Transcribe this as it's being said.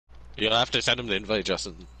You'll have to send him the invite,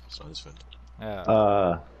 Justin. It's not his friend.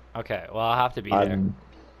 Yeah. Okay, well, I'll have to be there.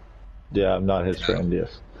 Yeah, I'm not his friend,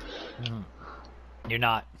 yes. You're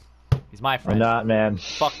not. He's my friend. I'm not, man.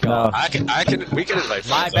 Fuck no. y'all. We can invite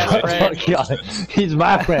My friends, best right? friend. Fuck y'all. He's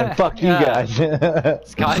my friend. Fuck you guys.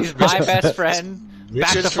 Scotty's my best friend.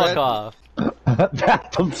 Back the fuck off.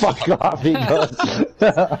 Back the fuck off, he goes.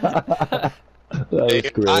 That was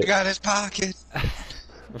great. I got his pocket.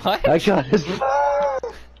 What? I got his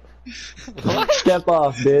What? Step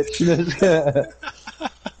off, bitch.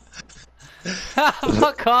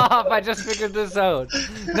 Fuck off! I just figured this out.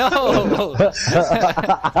 No!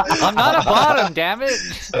 I'm not a bottom, damn it!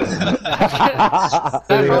 That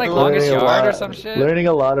for like longest yard or some shit? Learning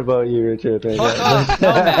a lot about you, Richard. Right Fuck off!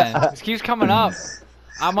 No, man. This keeps coming up.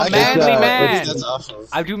 I'm a manly man! That's awful.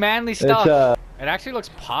 I do manly stuff. It actually looks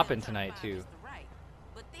poppin' tonight, too.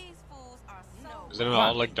 Isn't it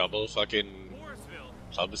all like double fucking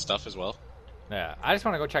club stuff as well? Yeah, I just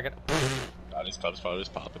want to go check it. God, his club's probably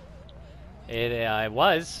just popping. It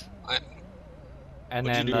was. And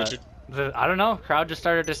What'd then you do, Richard? I don't know, crowd just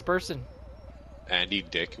started dispersing. Andy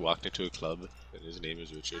Dick walked into a club and his name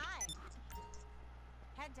is Richard.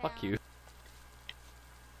 Fuck you.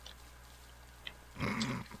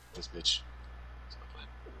 This bitch.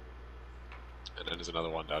 And then there's another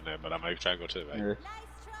one down there, but I might try and go to the right.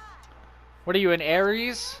 What are you, an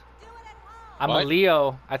Aries? I'm a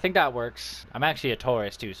Leo. I think that works. I'm actually a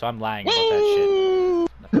Taurus too, so I'm lying about that shit.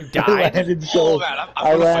 You died?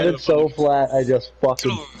 I landed so flat, I just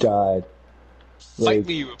fucking died. Fight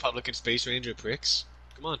me, you Republican Space Ranger pricks.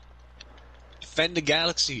 Come on. Defend the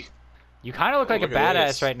galaxy. You kind of look like a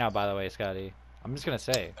badass right now, by the way, Scotty. I'm just gonna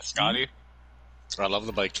say. Scotty? I love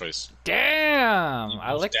the bike choice. Damn!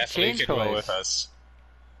 I like the change Definitely choice. with us.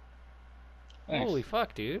 Holy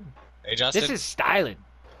fuck, dude. Hey, Justin. This is styling.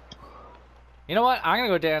 You know what? I'm gonna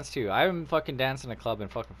go dance too. I haven't fucking danced in a club in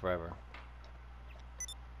fucking forever.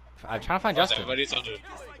 I'm trying to find Justin. Everybody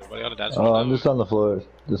on the dance floor. Oh, I'm just on the floor.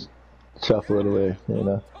 Just shuffle it away, you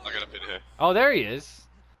know. I got up in here. Oh, there he is.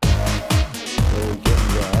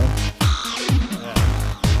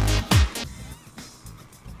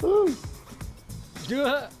 Woo!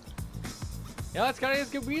 Yeah, it's got a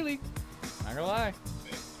good wheelie. Not gonna lie.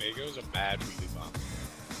 Mago's a mad wheelie bomb.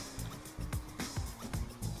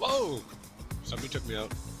 Whoa! Somebody took me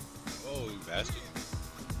out. Oh, you bastard.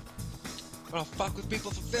 I don't fuck with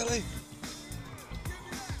people from Philly.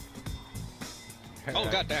 Oh,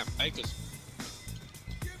 goddamn. Ankles.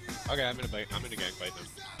 Okay, I'm in a gang fight now.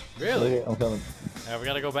 Really? Okay, I'm coming. Yeah, we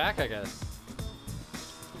gotta go back, I guess.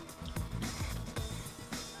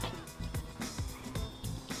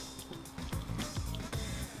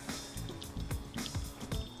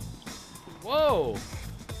 Whoa!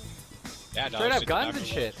 Yeah, no, Straight up guns and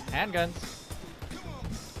shit. Handguns.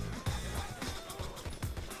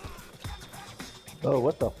 Oh,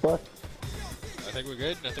 what the fuck? I think we're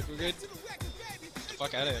good. Get the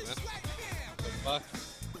fuck out of here, man. What the fuck?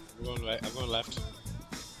 I'm going left.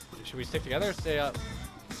 Should we stick together or stay up?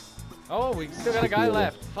 Oh, we still got a guy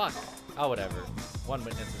left. Fuck. Oh, whatever. One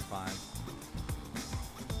witness is fine.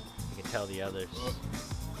 You can tell the others.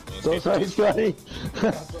 So sorry, Scotty.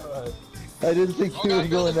 I didn't think you were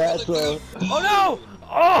going that slow. Oh no!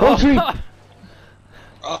 Oh!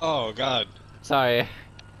 Oh god. Sorry.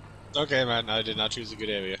 Okay, man. I did not choose a good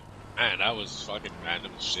area. Man, that was fucking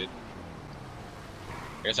random as shit.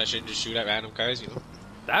 Guess I shouldn't just shoot at random cars, you know?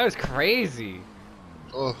 That was crazy.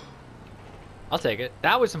 Oh. I'll take it.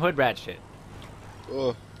 That was some hood rat shit.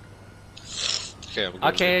 Oh.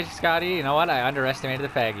 Okay, Scotty, you know what? I underestimated the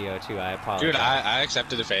Faggio too. I apologize. Dude, I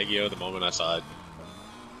accepted the Faggio the moment I saw it.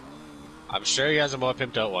 I'm sure he has a more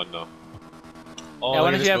pimped out one though. Oh, yeah,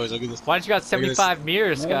 look at this, boys. Look at this. Why don't you got 75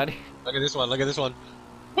 mirrors, Scotty? Look at this one. Look at this one.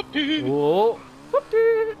 Whoa.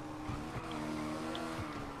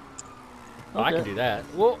 Oh, I can do that.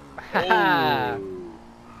 Whoa.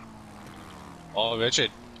 Oh, Richard.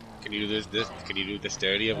 Can you do this? Can you do the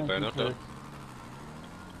sturdy of a burnout though?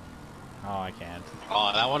 Oh, I can't.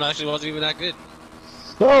 Oh, that one actually wasn't even that good.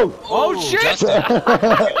 Oh! Oh shit!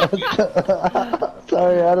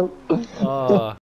 Sorry, Adam. Oh.